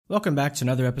Welcome back to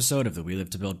another episode of the We Live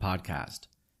to Build podcast.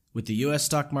 With the U.S.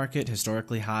 stock market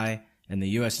historically high and the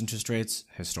U.S. interest rates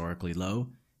historically low,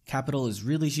 capital is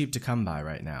really cheap to come by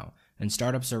right now, and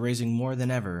startups are raising more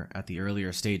than ever at the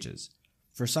earlier stages.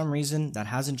 For some reason, that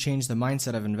hasn't changed the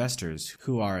mindset of investors,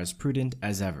 who are as prudent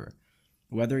as ever.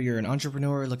 Whether you're an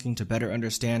entrepreneur looking to better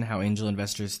understand how angel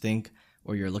investors think,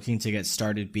 or you're looking to get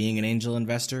started being an angel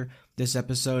investor, this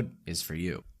episode is for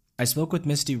you. I spoke with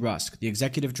Mysty Rusk, the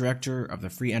executive director of the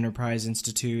Free Enterprise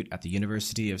Institute at the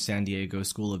University of San Diego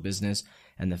School of Business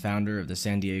and the founder of the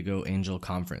San Diego Angel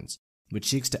Conference, which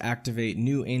seeks to activate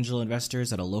new angel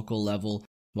investors at a local level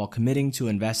while committing to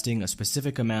investing a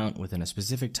specific amount within a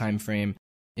specific time frame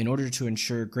in order to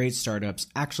ensure great startups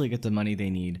actually get the money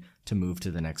they need to move to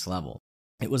the next level.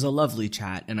 It was a lovely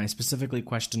chat, and I specifically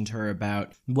questioned her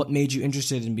about what made you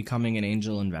interested in becoming an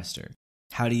angel investor.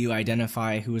 How do you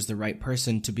identify who is the right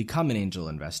person to become an angel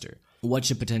investor? What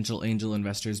should potential angel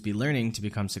investors be learning to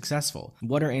become successful?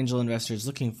 What are angel investors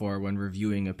looking for when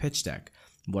reviewing a pitch deck?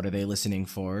 What are they listening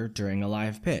for during a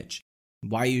live pitch?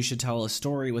 Why you should tell a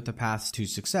story with a path to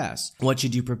success? What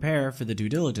should you prepare for the due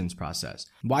diligence process?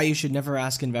 Why you should never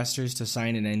ask investors to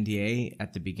sign an NDA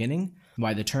at the beginning?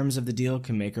 Why the terms of the deal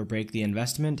can make or break the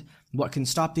investment? What can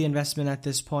stop the investment at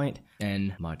this point?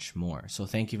 And much more. So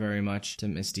thank you very much to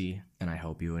Mysty, and I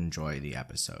hope you enjoy the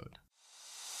episode.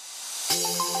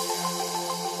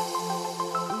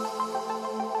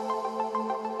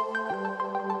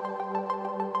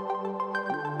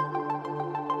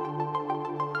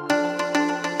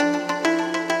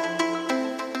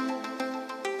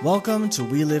 Welcome to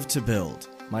We Live to Build.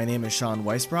 My name is Sean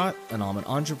Weisbrot, and I'm an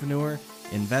entrepreneur,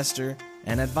 investor,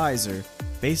 and advisor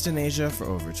based in Asia for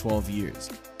over 12 years.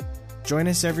 Join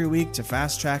us every week to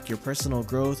fast-track your personal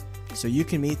growth so you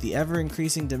can meet the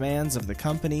ever-increasing demands of the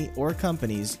company or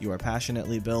companies you are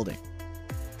passionately building.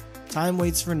 Time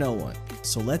waits for no one,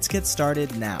 so let's get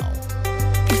started now.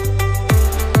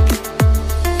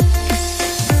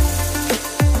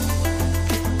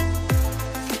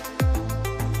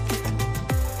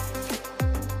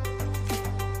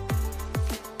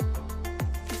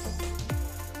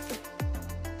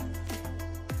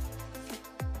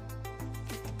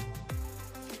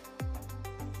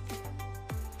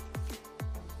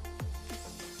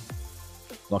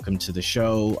 Welcome to the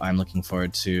show. I'm looking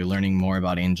forward to learning more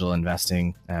about angel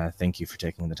investing. Thank you for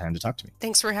taking the time to talk to me.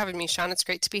 Thanks for having me, Sean. It's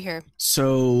great to be here.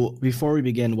 So before we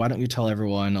begin, why don't you tell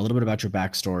everyone a little bit about your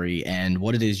backstory and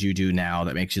what it is you do now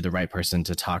that makes you the right person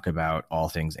to talk about all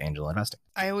things angel investing?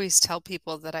 I always tell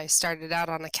people that I started out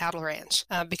on a cattle ranch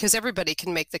because everybody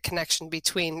can make the connection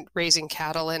between raising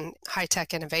cattle and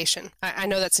high-tech innovation. I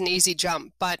know that's an easy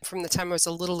jump, but from the time I was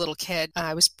a little kid,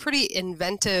 I was pretty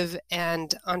inventive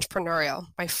and entrepreneurial.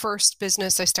 My first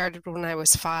business I started when I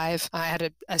was 5. I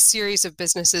had a series of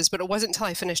businesses, but it wasn't until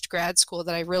I finished grad school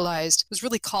that I realized I was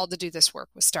really called to do this work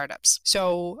with startups.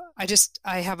 So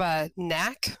I have a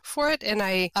knack for it, and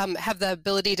I have the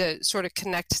ability to sort of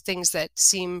connect things that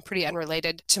seem pretty unrelated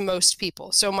to most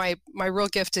people. So my real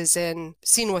gift is in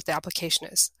seeing what the application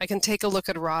is. I can take a look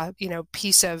at a raw,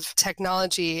 piece of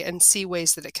technology and see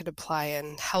ways that it could apply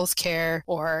in healthcare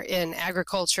or in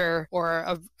agriculture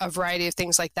or a variety of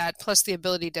things like that. Plus the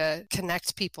ability to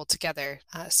connect people together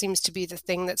seems to be the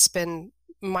thing that's been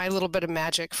my little bit of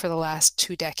magic for the last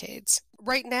 2 decades.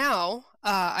 Right now,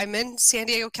 I'm in San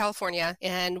Diego, California,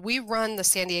 and we run the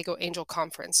San Diego Angel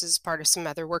Conference as part of some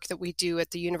other work that we do at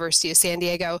the University of San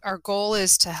Diego. Our goal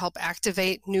is to help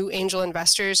activate new angel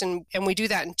investors, and we do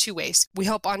that in 2 ways. We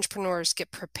help entrepreneurs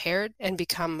get prepared and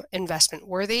become investment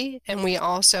worthy, and we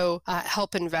also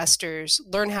help investors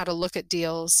learn how to look at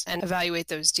deals and evaluate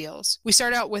those deals. We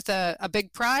start out with a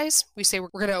big prize. We say we're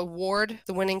going to award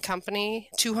the winning company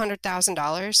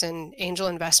 $200,000 in angel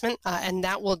investment, and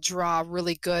that will draw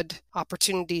really good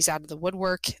opportunities out of the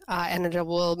woodwork, and it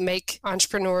will make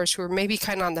entrepreneurs who are maybe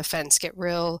kind of on the fence get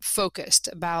real focused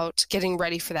about getting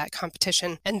ready for that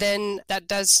competition. And then that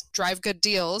does drive good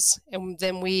deals. And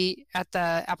then we, at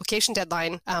the application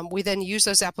deadline, we then use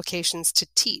those applications to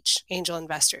teach angel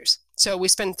investors. So we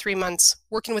spend 3 months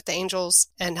working with the angels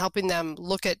and helping them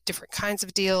look at different kinds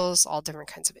of deals, all different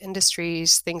kinds of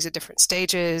industries, things at different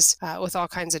stages, with all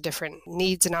kinds of different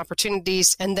needs and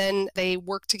opportunities. And then they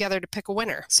work together to pick a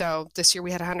winner. So this year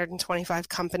we had 125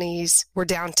 companies. We're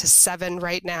down to 7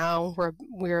 right now.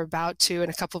 We're about to, in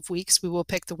a couple of weeks, we will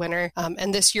pick the winner.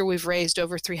 And this year we've raised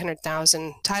over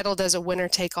 $300,000, titled as a winner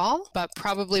take all. But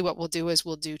probably what we'll do is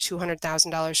we'll do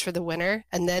 $200,000 for the winner,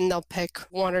 and then they'll pick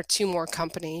 1 or 2 more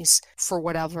companies for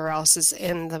whatever else is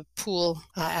in the pool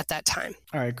at that time.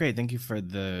 All right, great. Thank you for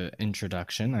the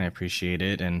introduction. I appreciate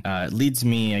it. And it leads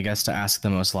me, I guess, to ask the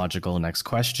most logical next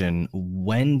question.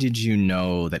 When did you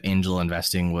know that angel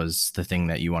investing was the thing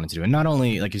that you wanted to do? And not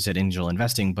only, like you said, angel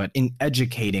investing, but in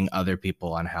educating other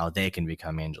people on how they can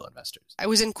become angel investors. I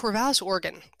was in Corvallis,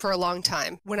 Oregon for a long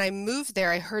time. When I moved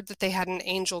there, I heard that they had an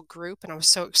angel group, and I was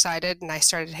so excited. And I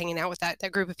started hanging out with that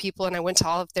group of people, and I went to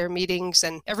all of their meetings.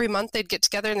 And every month they'd get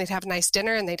together and they'd have a nice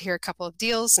dinner and they'd hear a couple of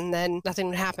deals, and then nothing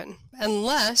would happen.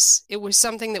 Unless it was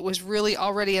something that was really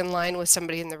already in line with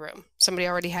somebody in the room. Somebody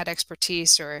already had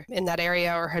expertise or in that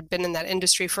area or had been in that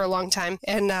industry for a long time.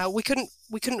 And we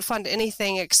couldn't fund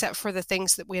anything except for the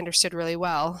things that we understood really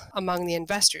well among the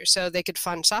investors. So they could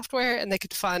fund software and they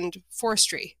could fund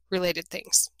forestry related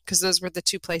things, because those were the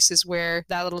two places where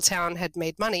that little town had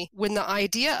made money. When the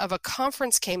idea of a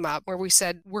conference came up where we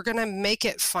said, we're going to make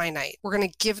it finite, we're going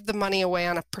to give the money away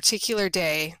on a particular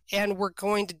day, and we're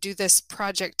going to do this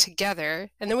project together.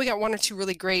 And then we got one or two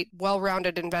really great,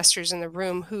 well-rounded investors in the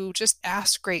room who just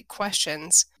asked great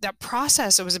questions. That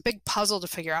process, it was a big puzzle to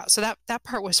figure out. So that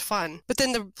part was fun. But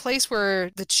then the place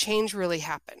where the change really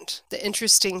happened, the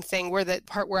interesting thing, where the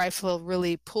part where I feel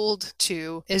really pulled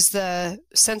to, is the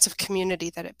sense of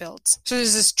community that it builds. So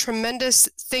there's this tremendous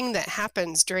thing that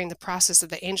happens during the process of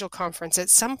the Angel Conference. At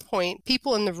some point,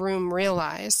 people in the room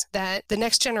realize that the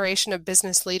next generation of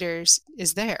business leaders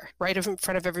is there, right in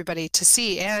front of everybody to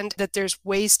see, and that there's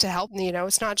ways to help.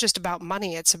 It's not just about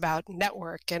money, it's about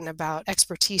network and about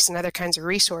expertise and other kinds of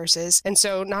resources. And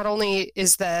so not only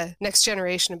is the next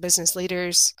generation of business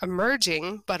leaders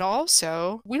emerging, but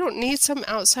also we don't need some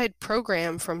outside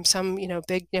program from some,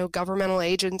 big, governmental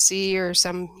agency or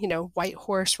some, white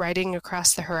horse riding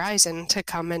across the horizon to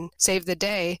come and save the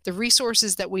day. The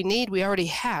resources that we need, we already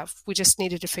have. We just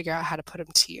needed to figure out how to put them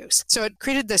to use. So it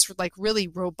created this really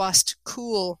robust,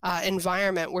 cool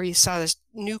environment where you saw this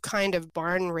new kind of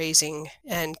barn raising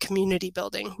and community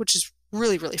building, which is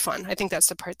really, really fun. I think that's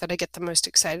the part that I get the most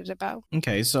excited about.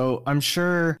 Okay, so I'm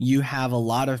sure you have a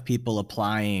lot of people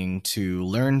applying to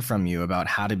learn from you about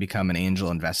how to become an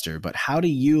angel investor, but how do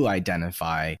you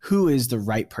identify who is the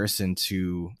right person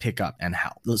to pick up and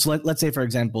how? So let's say, for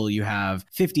example, you have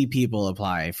 50 people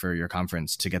apply for your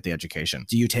conference to get the education.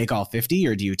 Do you take all 50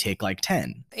 or do you take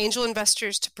 10? Angel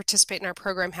investors to participate in our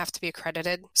program have to be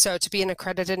accredited. So to be an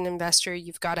accredited investor,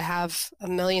 you've got to have $1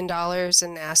 million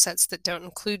in assets that don't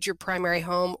include your primary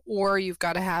home, or you've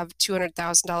got to have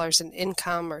 $200,000 in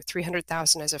income or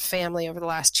 $300,000 as a family over the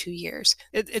last 2 years.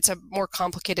 It's a more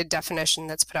complicated definition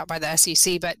that's put out by the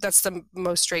SEC, but that's the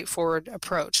most straightforward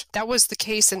approach. That was the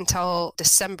case until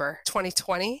December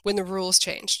 2020 when the rules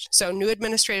changed. So new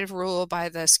administrative rule by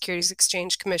the Securities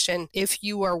Exchange Commission: if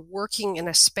you are working in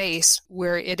a space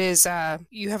where it is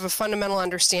you have a fundamental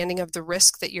understanding of the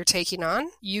risk that you're taking on,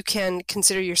 you can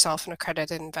consider yourself an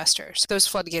accredited investor. So those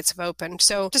floodgates have opened.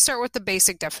 So to start with the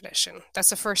basic definition,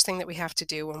 that's the first thing that we have to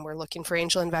do when we're looking for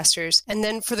angel investors. And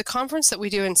then for the conference that we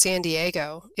do in San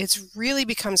Diego, it really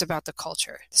becomes about the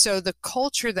culture. So the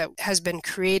culture that has been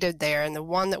created there, and the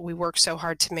one that we work so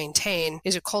hard to maintain,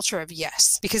 is a culture of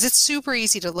yes. Because it's super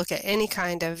easy to look at any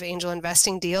kind of angel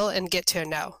investing deal and get to a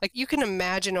no. You can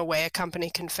imagine a way a company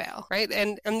can fail, right?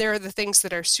 And there are the things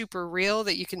that are super real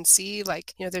that you can see,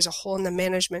 there's a hole in the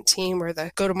management team, or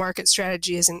the go-to-market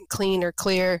strategy isn't clean or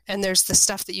clear. And there's the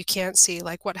stuff that you can't see,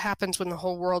 like what happens when the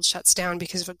whole world shuts down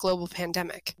because of a global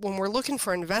pandemic. When we're looking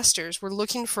for investors, we're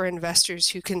looking for investors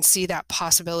who can see that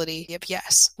possibility of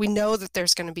yes. We know that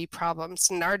there's going to be problems,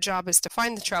 and our job is to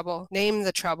find the trouble, name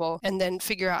the trouble, and then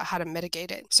figure out how to mitigate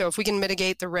it. So if we can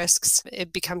mitigate the risks,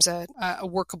 it becomes a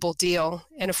workable deal.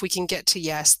 And if we can get to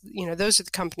yes, those are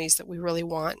the companies that we really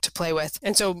want to play with.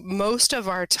 And so most of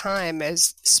our time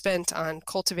is spent on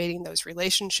cultivating those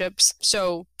relationships.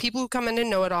 So people who come in and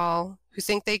know it all, who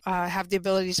think they have the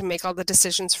ability to make all the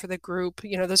decisions for the group,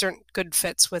 those aren't good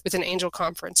fits with an angel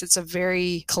conference. It's a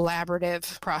very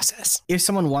collaborative process. If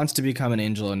someone wants to become an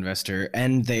angel investor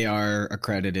and they are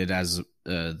accredited as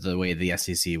the way the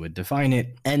SEC would define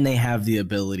it, and they have the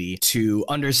ability to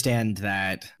understand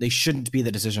that they shouldn't be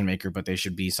the decision maker, but they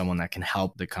should be someone that can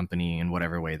help the company in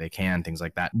whatever way they can, things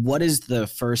like that. What is the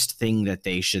first thing that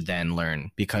they should then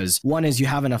learn? Because one is you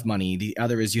have enough money, the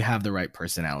other is you have the right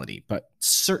personality, but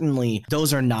certainly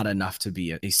those are not enough to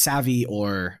be a savvy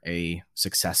or a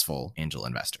successful angel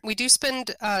investor. We do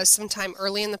spend some time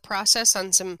early in the process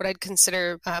on some what I'd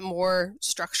consider more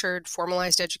structured,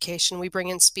 formalized education. We bring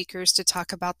in speakers to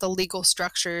talk about the legal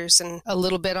structures and a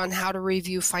little bit on how to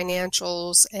review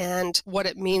financials and what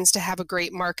it means to have a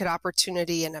great market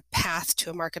opportunity and a path to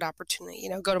a market opportunity.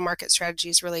 Go-to-market strategy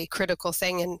is really a critical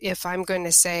thing. And if I'm going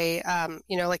to say,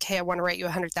 like, hey, I want to write you a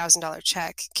 $100,000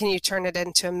 check, can you turn it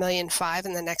into $1.5 million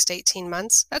in the next 18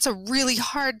 months? That's a really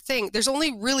hard thing. There's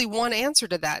only really one answer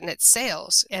to that, and it's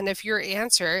sales. And if your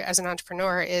answer as an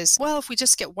entrepreneur is, well, if we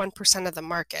just get 1% of the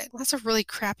market, well, that's a really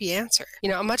crappy answer.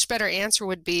 A much better answer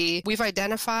would be, we've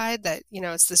identified that,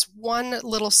 it's this one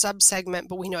little subsegment,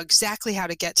 but we know exactly how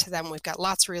to get to them. We've got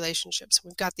lots of relationships.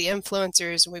 We've got the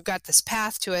influencers, and we've got this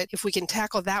path to it. If we can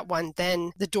tackle that one,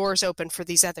 then the door's open for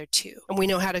these other two. And we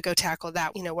know how to go tackle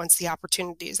that, once the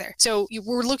opportunity is there. So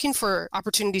we're looking for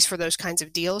opportunities for those kinds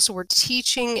of deals. So we're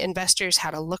teaching investors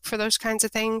how to look for those kinds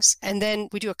of things. And then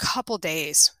we do a couple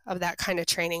days of that kind of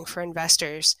training for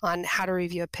investors on how to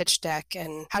review a pitch deck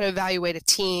and how to evaluate a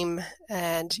team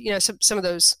and, some of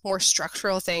those more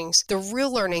structural things. The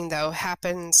real learning, though,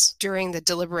 happens during the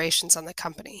deliberations on the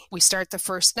company. We start the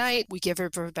first night. We give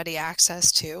everybody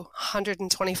access to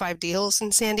 125 deals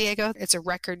in San Diego. It's a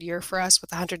record year for us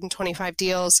with 125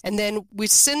 deals. And then we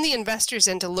send the investors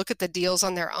in to look at the deals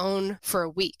on their own for a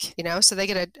week, so they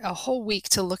get a whole week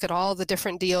to look at all the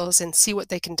different deals and see what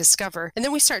they can discover. And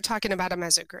then we start talking about them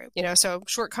as a group, so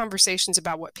short conversations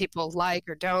about what people like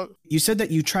or don't. You said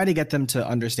that you try to get them to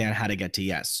understand how to get to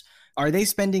yes. Are they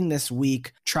spending this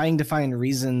week trying to find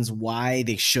reasons why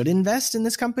they should invest in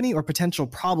this company or potential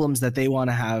problems that they want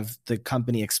to have the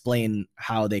company explain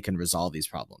how they can resolve these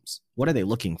problems? What are they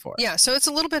looking for? Yeah, so it's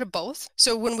a little bit of both.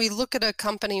 So when we look at a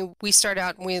company, we start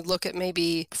out and we look at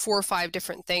maybe 4 or 5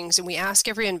 different things, and we ask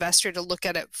every investor to look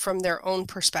at it from their own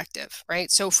perspective,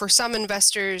 right? So for some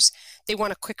investors, they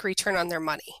want a quick return on their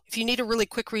money. If you need a really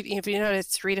quick, if you need a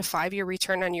 3 to 5 year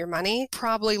return on your money,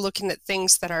 probably looking at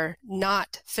things that are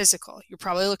not physical. You're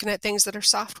probably looking at things that are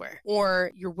software,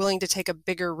 or you're willing to take a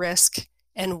bigger risk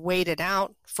and wait it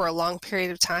out for a long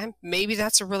period of time. Maybe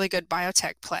that's a really good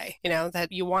biotech play, that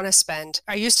you want to spend.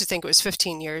 I used to think it was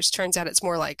 15 years. Turns out it's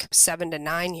more like 7 to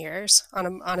 9 years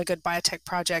on a good biotech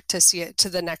project to see it to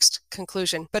the next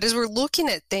conclusion. But as we're looking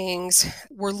at things,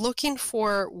 we're looking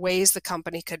for ways the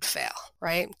company could fail,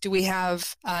 right? Do we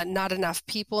have not enough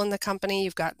people in the company?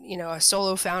 You've got, a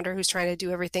solo founder who's trying to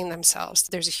do everything themselves.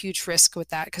 There's a huge risk with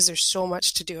that because there's so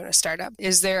much to do in a startup.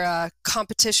 Is there a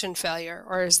competition failure,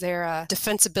 or is there a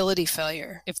defensibility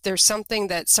failure? If there's something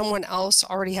that someone else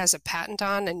already has a patent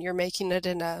on and you're making it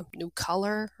in a new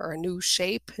color or a new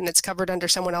shape and it's covered under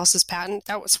someone else's patent,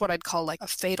 that was what I'd call like a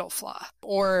fatal flaw.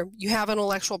 Or you have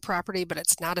intellectual property, but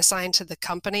it's not assigned to the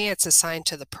company, it's assigned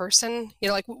to the person.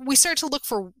 We start to look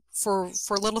for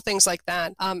little things like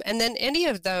that. And then any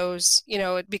of those,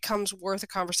 it becomes worth a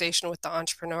conversation with the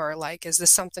entrepreneur. Like, is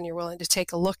this something you're willing to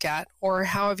take a look at? Or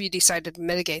how have you decided to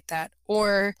mitigate that?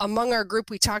 Or among our group,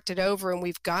 we talked it over and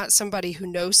we've got somebody who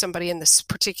knows somebody in this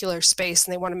particular space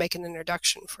and they want to make an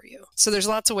introduction for you. So there's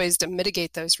lots of ways to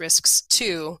mitigate those risks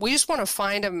too. We just want to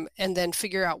find them and then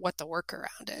figure out what the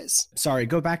workaround is. Sorry,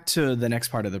 go back to the next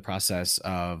part of the process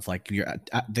of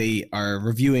they are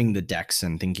reviewing the decks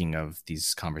and thinking of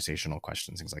these conversational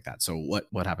questions, things like that. So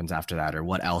what happens after that, or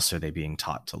what else are they being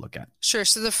taught to look at? Sure.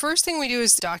 So the first thing we do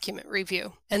is document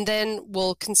review, and then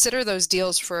we'll consider those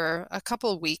deals for a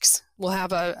couple of weeks. We'll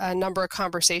have a number of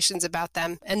conversations about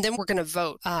them, and then we're going to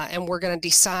vote, and we're going to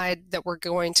decide that we're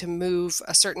going to move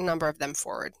a certain number of them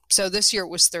forward. So this year it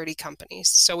was 30 companies.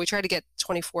 So we try to get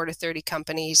 24 to 30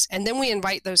 companies, and then we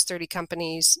invite those 30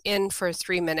 companies in for a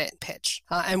 3-minute pitch.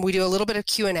 And we do a little bit of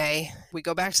Q&A. We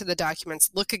go back to the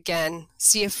documents, look again,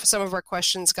 see if some of our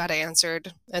questions got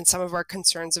answered and some of our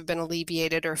concerns have been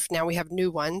alleviated, or if now we have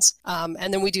new ones.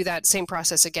 And then we do that same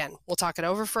process again. We'll talk it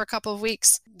over for a couple of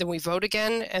weeks, then we vote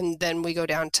again, and then we go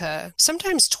down to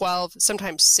sometimes 12,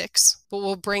 sometimes 6, but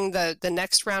we'll bring the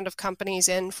next round of companies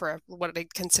in for what I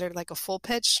consider like a full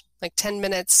pitch, like 10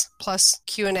 minutes plus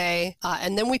Q&A,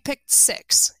 and then we picked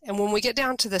 6. And when we get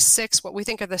down to the 6, what we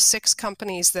think are the 6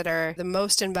 companies that are the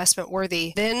most investment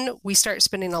worthy, then we start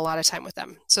spending a lot of time with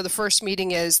them. So the first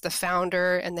meeting is the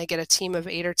founder, and they get a team of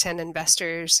 8 or 10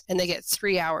 investors, and they get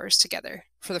 3 hours together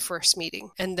for the first meeting,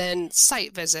 and then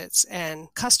site visits and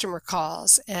customer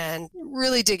calls and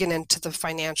really digging into the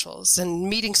financials and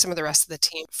meeting some of the rest of the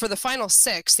team. For the final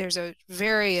 6, there's a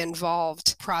very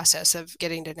involved process of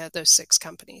getting to know those 6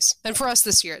 companies. And for us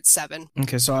this year, it's 7.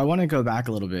 Okay, so I want to go back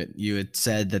a little bit. You had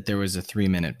said that there was a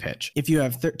 3-minute pitch. If you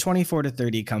have 24 to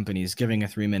 30 companies giving a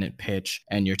 3-minute pitch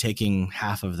and you're taking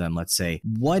half of them, let's say,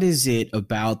 what is it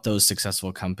about those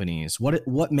successful companies?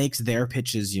 What makes their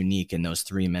pitches unique in those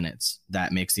 3 minutes that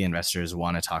that makes the investors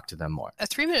want to talk to them more? A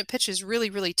 3-minute pitch is really,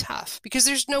 really tough because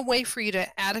there's no way for you to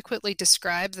adequately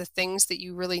describe the things that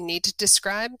you really need to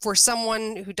describe for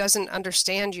someone who doesn't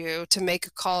understand you to make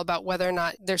a call about whether or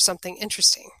not there's something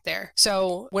interesting there.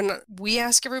 So when we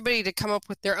ask everybody to come up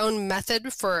with their own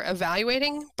method for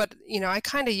evaluating, but I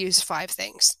kind of use 5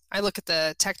 things. I look at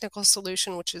the technical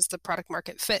solution, which is the product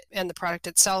market fit and the product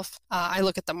itself. I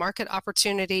look at the market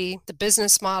opportunity, the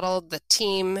business model, the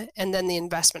team, and then the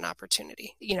investment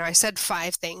opportunity. I said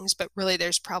 5 things, but really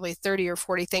there's probably 30 or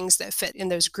 40 things that fit in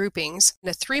those groupings. In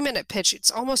a 3-minute pitch,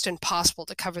 it's almost impossible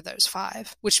to cover those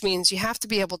 5, which means you have to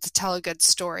be able to tell a good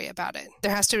story about it.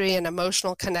 There has to be an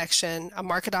emotional connection, a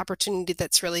market opportunity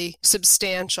that's really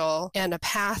substantial, and a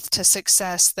path to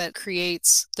success that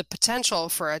creates the potential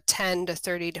for a 10 to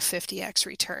 30 to 50x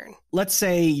return. Let's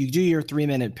say you do your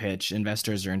 3-minute pitch,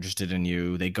 investors are interested in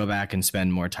you, they go back and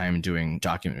spend more time doing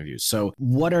document reviews. So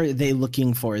what are they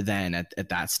looking for then at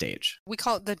that stage? We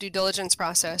call it the due diligence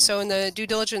process. So in the due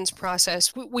diligence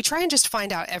process, we try and just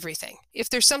find out everything. If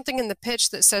there's something in the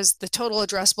pitch that says the total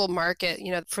addressable market,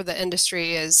 for the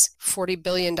industry is $40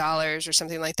 billion or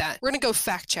something like that, we're going to go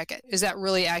fact check it. Is that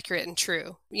really accurate and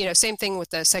true? Same thing with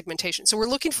the segmentation. So we're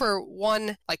looking for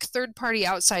one third-party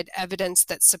outside evidence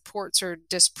that supports or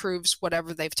disproves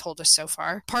whatever they've told us so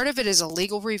far. Part of it is a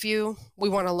legal review. We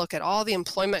want to look at all the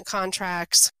employment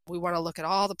contracts. We want to look at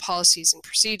all the policies and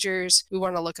procedures. We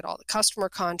want to look at all the customer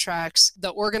contracts, the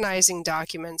organizing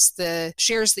documents, the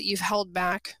shares that you've held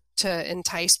back to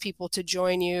entice people to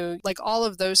join you, all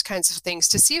of those kinds of things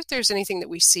to see if there's anything that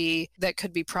we see that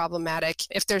could be problematic.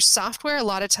 If there's software, a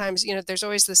lot of times, there's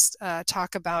always this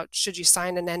talk about should you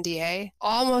sign an NDA?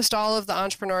 Almost all of the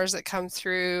entrepreneurs that come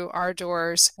through our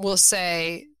doors will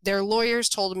say their lawyers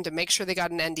told them to make sure they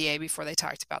got an NDA before they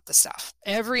talked about the stuff.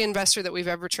 Every investor that we've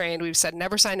ever trained, we've said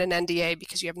never sign an NDA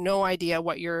because you have no idea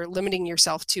what you're limiting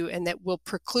yourself to, and that will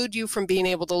preclude you from being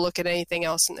able to look at anything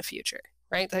else in the future.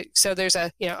 Right? So there's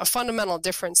a fundamental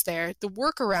difference there. The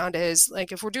workaround is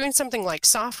if we're doing something like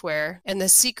software and the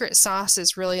secret sauce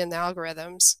is really in the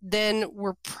algorithms, then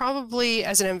we're probably,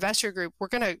 as an investor group, we're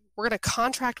going to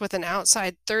contract with an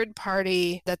outside third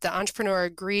party that the entrepreneur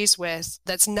agrees with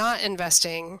that's not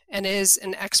investing and is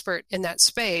an expert in that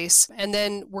space. And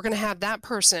then we're going to have that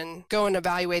person go and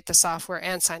evaluate the software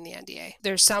and sign the NDA.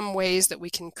 There's some ways that we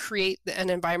can create an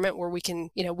environment where we can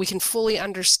fully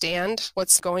understand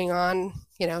what's going on,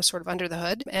 sort of under the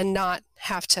hood and not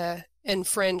have to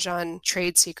infringe on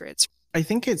trade secrets. I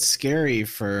think it's scary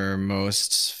for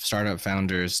most startup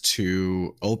founders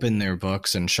to open their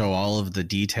books and show all of the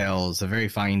details, the very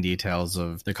fine details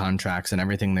of the contracts and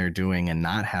everything they're doing and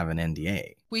not have an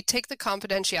NDA. We take the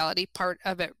confidentiality part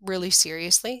of it really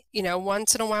seriously.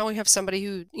 Once in a while we have somebody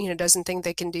who, doesn't think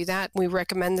they can do that. We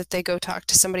recommend that they go talk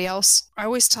to somebody else. I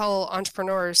always tell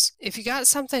entrepreneurs, if you got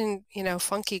something,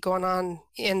 funky going on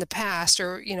in the past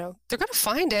or, they're going to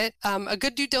find it. A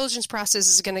good due diligence process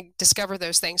is going to discover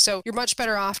those things. So you're much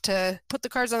better off to put the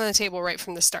cards on the table right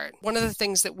from the start. One of the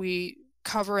things that we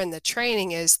cover in the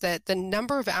training is that the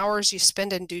number of hours you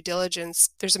spend in due diligence,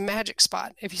 there's a magic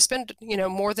spot. If you spend,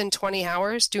 more than 20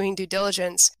 hours doing due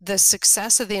diligence, the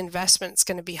success of the investment is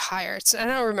going to be higher. I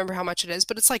don't remember how much it is,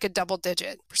 but it's like a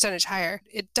double-digit percentage higher.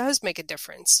 It does make a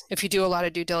difference if you do a lot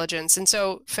of due diligence. And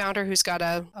so founder who's got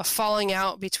a falling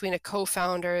out between a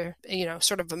co-founder,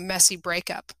 sort of a messy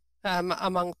breakup,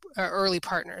 among early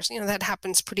partners. That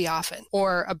happens pretty often.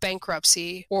 Or a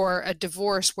bankruptcy or a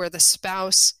divorce where the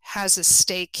spouse has a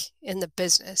stake in the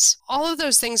business. All of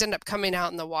those things end up coming out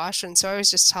in the wash. And so I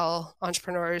always just tell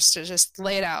entrepreneurs to just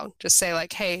lay it out. Just say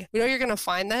hey, we know you're going to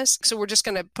find this. So we're just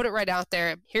going to put it right out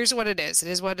there. Here's what it is. It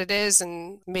is what it is.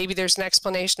 And maybe there's an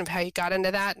explanation of how you got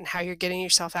into that and how you're getting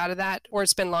yourself out of that. Or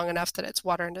it's been long enough that it's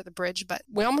water under the bridge. But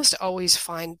we almost always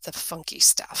find the funky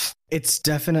stuff. It's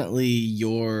definitely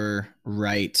your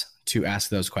right to ask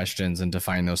those questions and to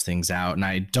find those things out. And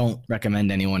I don't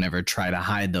recommend anyone ever try to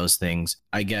hide those things.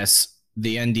 I guess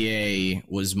the NDA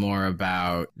was more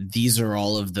about these are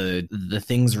all of the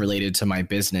things related to my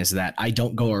business that I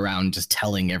don't go around just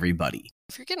telling everybody.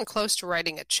 If you're getting close to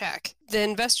writing a check, the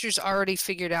investors already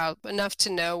figured out enough to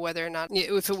know whether or not,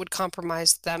 if it would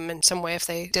compromise them in some way if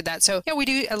they did that. So yeah, we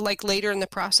do later in the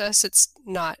process, it's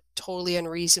not totally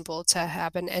unreasonable to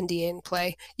have an NDA in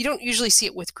play. You don't usually see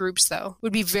it with groups though. It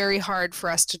would be very hard for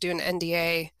us to do an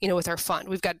NDA, with our fund.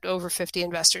 We've got over 50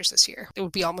 investors this year. It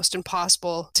would be almost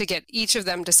impossible to get each of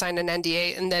them to sign an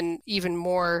NDA and then even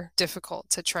more difficult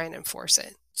to try and enforce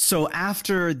it. So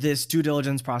after this due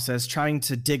diligence process, trying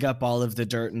to dig up all of the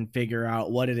dirt and figure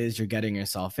out what it is you're getting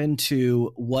yourself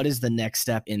into, what is the next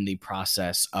step in the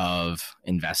process of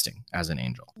investing as an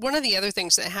angel? One of the other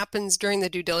things that happens during the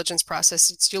due diligence process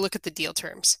is you look at the deal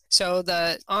terms. So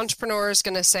the entrepreneur is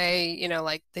going to say,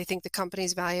 like they think the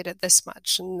company's valued at this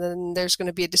much. And then there's going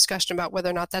to be a discussion about whether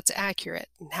or not that's accurate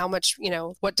and how much,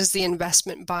 what does the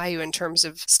investment buy you in terms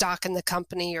of stock in the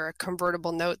company or a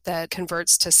convertible note that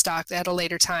converts to stock at a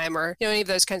later time or, any of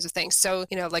those kinds of things. So,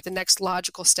 like the next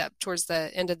logical step towards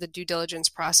the end of the due diligence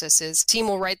process is team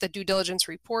will write the due diligence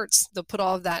reports. They'll put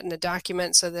all of that in a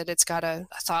document so that it's got a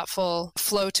thoughtful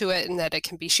flow to it and that it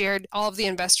can be shared. All of the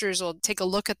investors will take a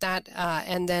look at that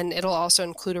and then it'll also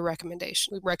include a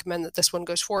recommendation. We recommend that this one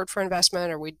goes forward for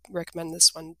investment or we recommend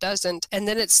this one doesn't. And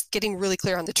then it's getting really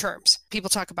clear on the terms. People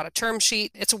talk about a term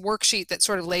sheet. It's a worksheet that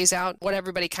sort of lays out what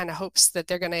everybody kind of hopes that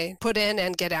they're going to put in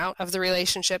and get out of the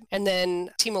relationship. And then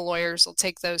a team of lawyers will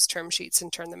take those term sheets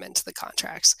and turn them into the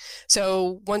contracts.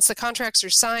 So once the contracts are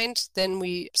signed, then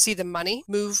we see the money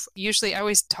move. Usually I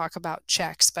always talk about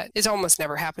checks, but it almost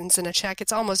never happens in a check.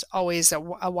 It's almost always a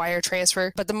wire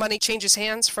transfer, but the money changes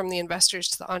hands from the investors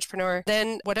to the entrepreneur.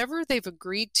 Then whatever they've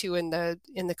agreed to in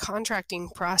the contracting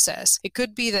process, it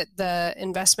could be that the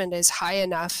investment is high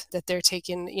enough that they're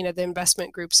taking, the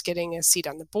investment group's getting a seat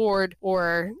on the board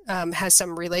or has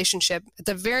some relationship. At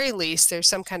the very least, there's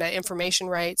some kind of information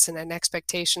rights and an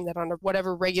expectation that on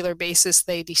whatever regular basis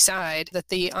they decide that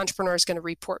the entrepreneur is going to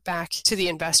report back to the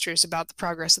investors about the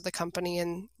progress of the company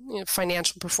and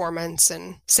financial performance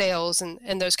and sales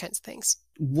and those kinds of things.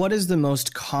 What is the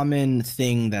most common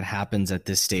thing that happens at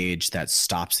this stage that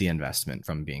stops the investment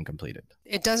from being completed?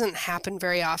 It doesn't happen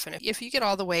very often. If you get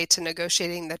all the way to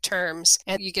negotiating the terms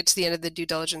and you get to the end of the due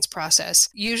diligence process,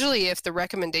 usually if the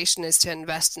recommendation is to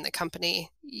invest in the company,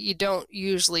 you don't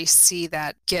usually see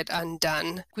that get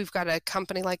undone. We've got a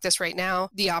company like this right now.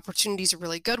 The opportunity is a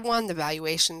really good one. The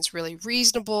valuation's really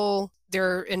reasonable.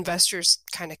 There are investors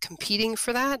kind of competing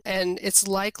for that. And it's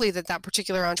likely that that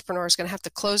particular entrepreneur is going to have to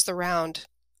close the round,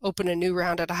 open a new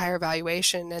round at a higher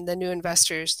valuation, and the new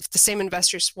investors, if the same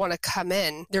investors want to come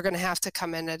in, they're going to have to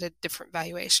come in at a different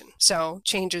valuation. So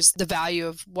changes the value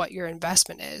of what your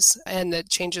investment is, and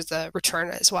it changes the return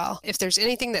as well. If there's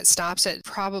anything that stops it,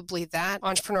 probably that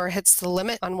entrepreneur hits the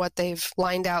limit on what they've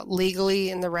lined out legally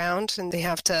in the round, and they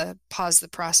have to pause the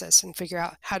process and figure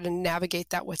out how to navigate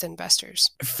that with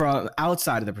investors. From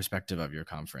outside of the perspective of your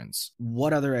conference,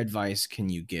 what other advice can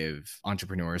you give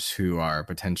entrepreneurs who are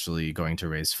potentially going to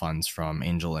raise funds from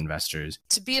angel investors?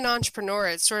 To be an entrepreneur,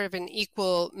 it's sort of an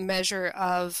equal measure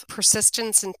of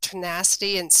persistence and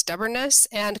tenacity and stubbornness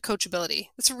and coachability.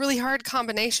 It's a really hard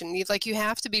combination. You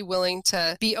have to be willing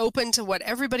to be open to what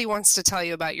everybody wants to tell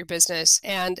you about your business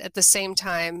and at the same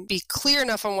time be clear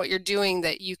enough on what you're doing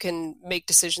that you can make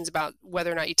decisions about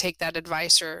whether or not you take that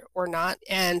advice or not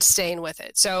and staying with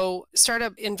it. So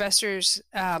startup investors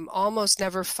almost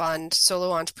never fund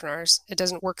solo entrepreneurs. It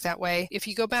doesn't work that way. If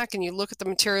you go back and you look at the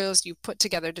materials you put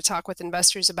together to talk with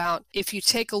investors about, if you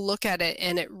take a look at it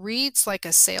and it reads like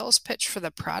a sales pitch for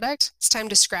the product, it's time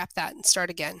to scrap that and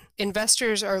start again.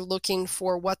 Investors are looking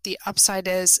for what the upside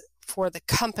is for the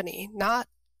company, not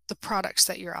the products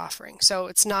that you're offering. So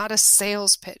it's not a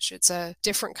sales pitch. It's a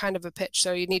different kind of a pitch.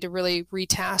 So you need to really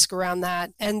retask around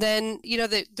that. And then,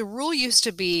 the rule used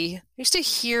to be, I used to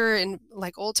hear in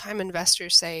like old time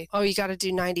investors say, oh, you got to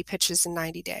do 90 pitches in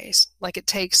 90 days.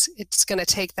 It's going to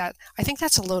take that. I think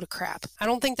that's a load of crap. I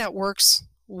don't think that works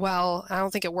well. I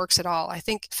don't think it works at all. I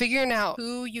think figuring out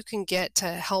who you can get to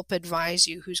help advise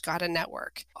you, who's got a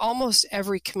network. Almost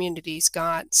every community's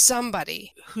got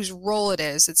somebody whose role it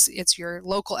is. It's your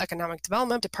local economic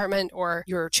development department or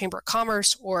your chamber of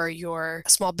commerce or your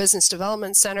small business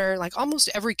development center. Like almost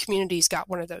every community's got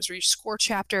one of those, or your SCORE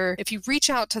chapter. If you reach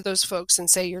out to those folks and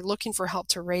say you're looking for help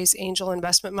to raise angel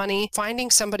investment money, finding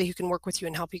somebody who can work with you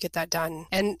and help you get that done.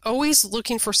 And always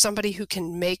looking for somebody who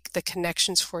can make the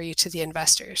connections for you to the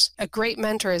investor. A great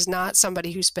mentor is not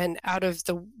somebody who's been out of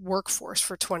the workforce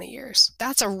for 20 years.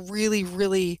 That's a really,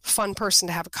 really fun person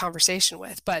to have a conversation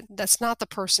with, but that's not the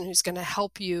person who's going to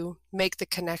help you make the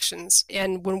connections.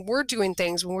 And when we're doing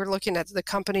things, when we're looking at the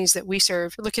companies that we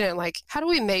serve, we're looking at how do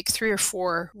we make 3 or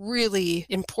 4 really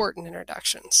important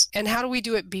introductions? And how do we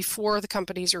do it before the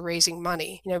companies are raising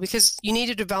money? Because you need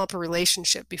to develop a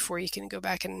relationship before you can go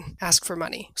back and ask for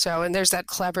money. So, and there's that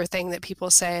clever thing that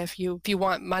people say, if you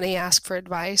want money, ask for advice.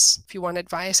 advice. If you want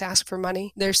advice, ask for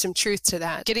money. There's some truth to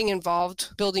that. Getting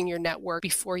involved, building your network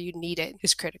before you need it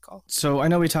is critical. So I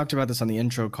know we talked about this on the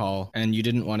intro call and you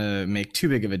didn't want to make too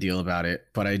big of a deal about it,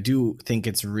 but I do think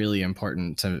it's really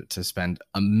important to spend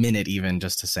a minute even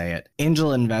just to say it.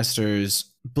 Angel investors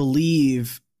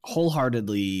believe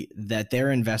wholeheartedly that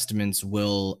their investments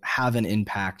will have an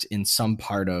impact in some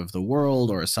part of the world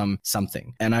or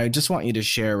something. And I just want you to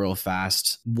share real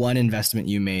fast one investment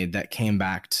you made that came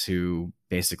back to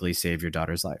basically save your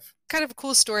daughter's life. Kind of a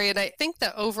cool story. And I think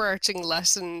the overarching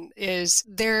lesson is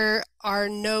there are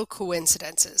no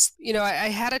coincidences. I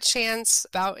had a chance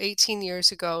about 18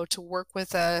 years ago to work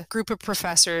with a group of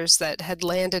professors that had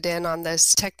landed in on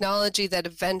this technology that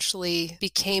eventually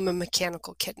became a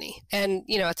mechanical kidney. And,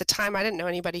 at the time, I didn't know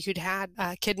anybody who'd had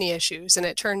kidney issues. And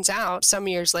it turns out some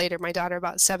years later, my daughter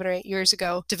about 7 or 8 years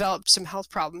ago developed some health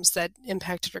problems that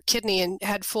impacted her kidney and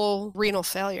had full renal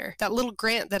failure. That little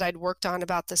grant that I'd worked on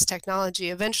about this technology,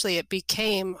 eventually it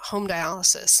became home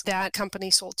dialysis. That company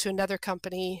sold to another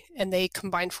company and they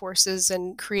combined forces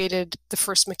and created the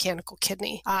first mechanical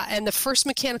kidney. And the first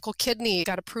mechanical kidney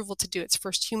got approval to do its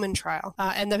first human trial.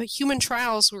 And the human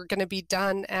trials were going to be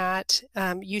done at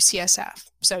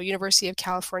UCSF, so University of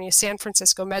California, San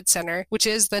Francisco Med Center, which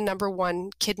is the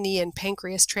 #1 kidney and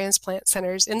pancreas transplant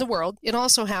centers in the world. It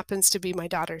also happens to be my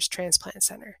daughter's transplant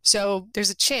center. So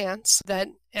there's a chance that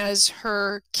as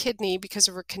her kidney, because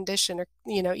of her condition, or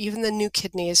even the new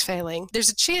kidney is failing, there's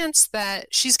a chance that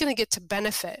she's going to get to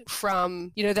benefit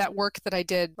from that work that I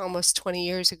did almost 20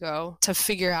 years ago to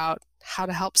figure out how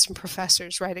to help some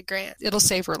professors write a grant. It'll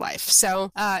save her life.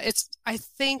 So I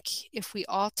think if we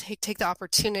all take the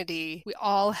opportunity, we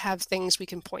all have things we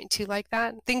can point to like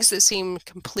that, things that seem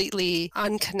completely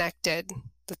unconnected,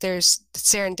 that there's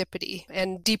serendipity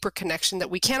and deeper connection that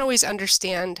we can't always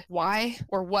understand why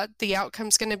or what the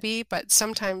outcome's going to be, but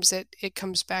sometimes it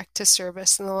comes back to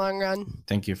service in the long run.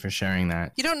 Thank you for sharing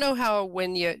that. You don't know how,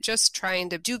 when you're just trying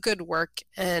to do good work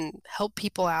and help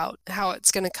people out, how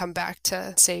it's going to come back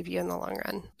to save you in the long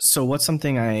run. So what's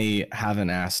something I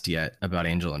haven't asked yet about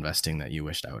angel investing that you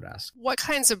wished I would ask? What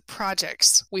kinds of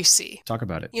projects we see? Talk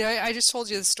about it. I just told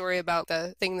you the story about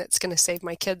the thing that's going to save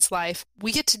my kid's life.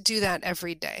 We get to do that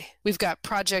every day. We've got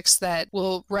projects that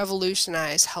will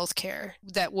revolutionize healthcare,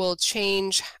 that will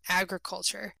change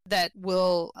agriculture, that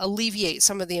will alleviate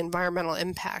some of the environmental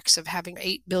impacts of having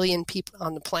 8 billion people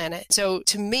on the planet. So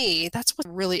to me, that's what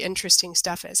really interesting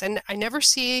stuff is. And I never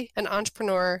see an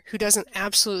entrepreneur who doesn't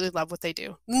absolutely love what they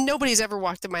do. Nobody's ever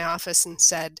walked in my office and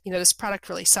said, this product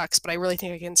really sucks, but I really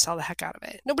think I can sell the heck out of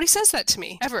it. Nobody says that to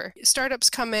me, ever. Startups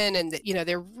come in and,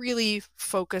 they're really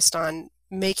focused on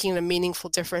making a meaningful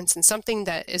difference in something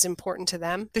that is important to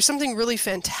them. There's something really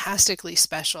fantastically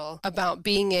special about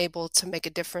being able to make a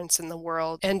difference in the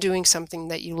world and doing something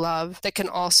that you love that can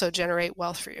also generate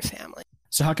wealth for your family.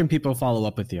 So how can people follow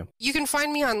up with you? You can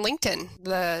find me on LinkedIn.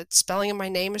 The spelling of my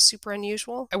name is super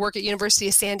unusual. I work at University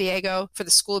of San Diego for the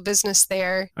School of Business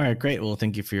there. All right, great. Well,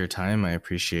 thank you for your time. I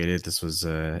appreciate it. This was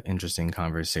an interesting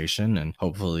conversation, and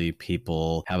hopefully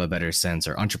people have a better sense,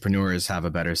 or entrepreneurs have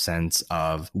a better sense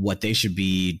of what they should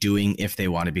be doing if they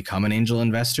want to become an angel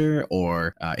investor,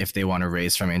 or if they want to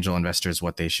raise from angel investors,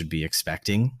 what they should be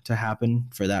expecting to happen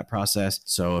for that process.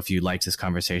 So if you liked this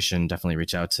conversation, definitely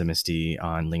reach out to Misty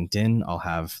on LinkedIn. I'll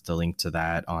have the link to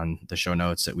that on the show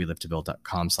notes at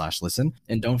welivetobuild.com/listen.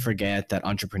 And don't forget that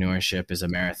entrepreneurship is a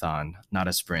marathon, not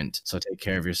a sprint. So take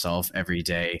care of yourself every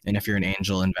day. And if you're an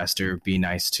angel investor, be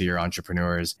nice to your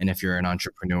entrepreneurs. And if you're an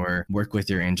entrepreneur, work with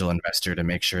your angel investor to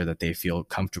make sure that they feel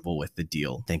comfortable with the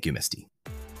deal. Thank you, Misty.